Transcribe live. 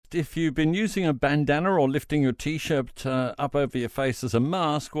if you've been using a bandana or lifting your T-shirt up over your face as a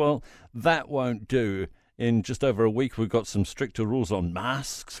mask, well, that won't do. In just over a week, we've got some stricter rules on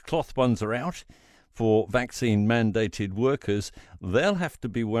masks. Cloth ones are out for vaccine-mandated workers. They'll have to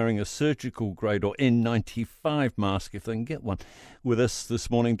be wearing a surgical-grade or N95 mask if they can get one. With us this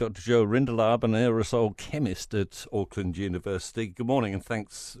morning, Dr. Joe Rindelab, an aerosol chemist at Auckland University. Good morning, and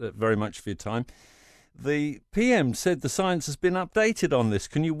thanks very much for your time. The PM said the science has been updated on this.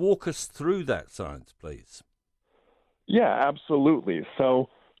 Can you walk us through that science, please? Yeah, absolutely. So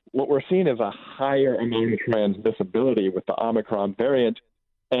what we're seeing is a higher amount of transmissibility with the Omicron variant.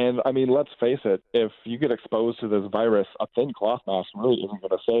 And, I mean, let's face it, if you get exposed to this virus, a thin cloth mask really isn't going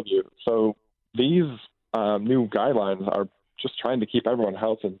to save you. So these new guidelines are just trying to keep everyone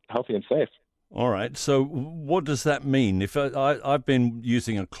healthy and safe. All right. So what does that mean? If I've been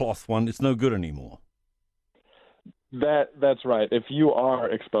using a cloth one, it's no good anymore. That's right. If you are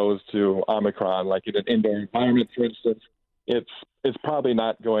exposed to Omicron, like in an indoor environment, for instance, it's probably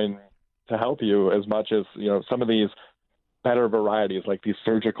not going to help you as much as, some of these better varieties like these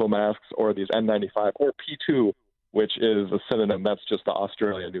surgical masks or these N95 or P2, which is a synonym. That's just the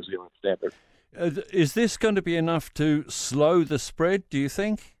Australia-New Zealand standard. Is this going to be enough to slow the spread, do you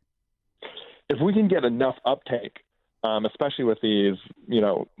think? If we can get enough uptake, especially with these,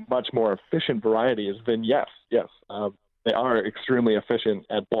 much more efficient varieties, then yes. They are extremely efficient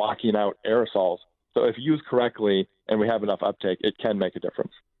at blocking out aerosols. So if used correctly and we have enough uptake, it can make a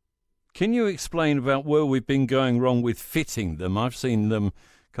difference. Can you explain about where we've been going wrong with fitting them? I've seen them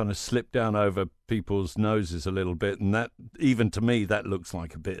kind of slip down over people's noses a little bit, and that, even to me, that looks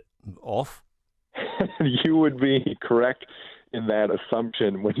like a bit off. You would be correct in that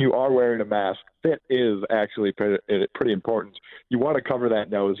assumption. When you are wearing a mask, fit is actually pretty important. You want to cover that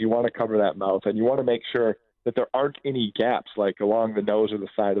nose, you want to cover that mouth, and you want to make sure that there aren't any gaps like along the nose or the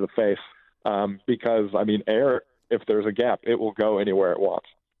side of the face, because, air, if there's a gap, it will go anywhere it wants.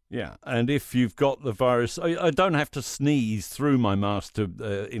 Yeah, and if you've got the virus, I don't have to sneeze through my mask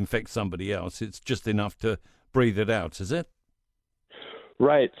to infect somebody else. It's just enough to breathe it out, is it?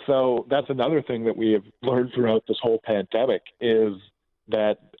 Right. So that's another thing that we have learned throughout this whole pandemic is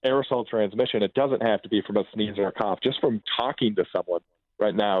that aerosol transmission, it doesn't have to be from a sneeze or a cough. Just from talking to someone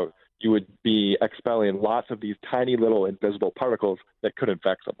right now, you would be expelling lots of these tiny little invisible particles that could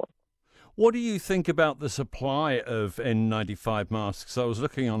infect someone. What do you think about the supply of N95 masks? I was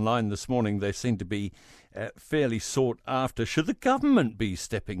looking online this morning. They seem to be fairly sought after. Should the government be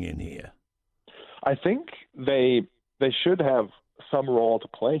stepping in here? I think they should have some role to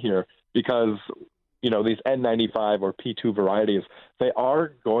play here because, these N95 or P2 varieties, they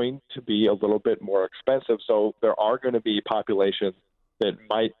are going to be a little bit more expensive. So there are going to be populations that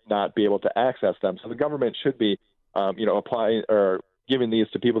might not be able to access them. So the government should be, applying or giving these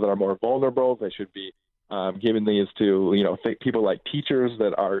to people that are more vulnerable. They should be giving these to, people like teachers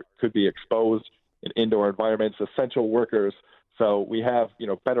that could be exposed in indoor environments, essential workers. So we have,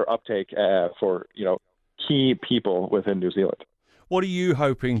 better uptake for, key people within New Zealand. What are you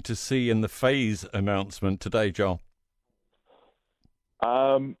hoping to see in the phase announcement today, Joel?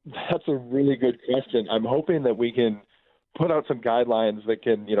 That's a really good question. I'm hoping that we can put out some guidelines that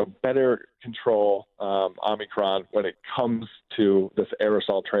can, better control Omicron when it comes to this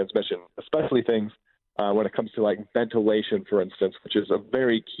aerosol transmission, especially things when it comes to like ventilation, for instance, which is a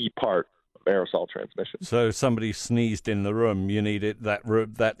very key part of aerosol transmission. So somebody sneezed in the room, you need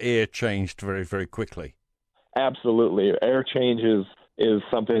that air changed very, very quickly. Absolutely. Air change is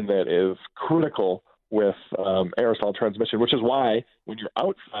something that is critical with aerosol transmission, which is why when you're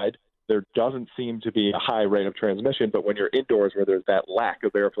outside, there doesn't seem to be a high rate of transmission, but when you're indoors where there's that lack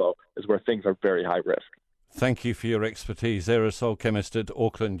of airflow is where things are very high risk. Thank you for your expertise. Aerosol chemist at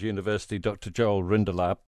Auckland University, Dr. Joel Rindelab.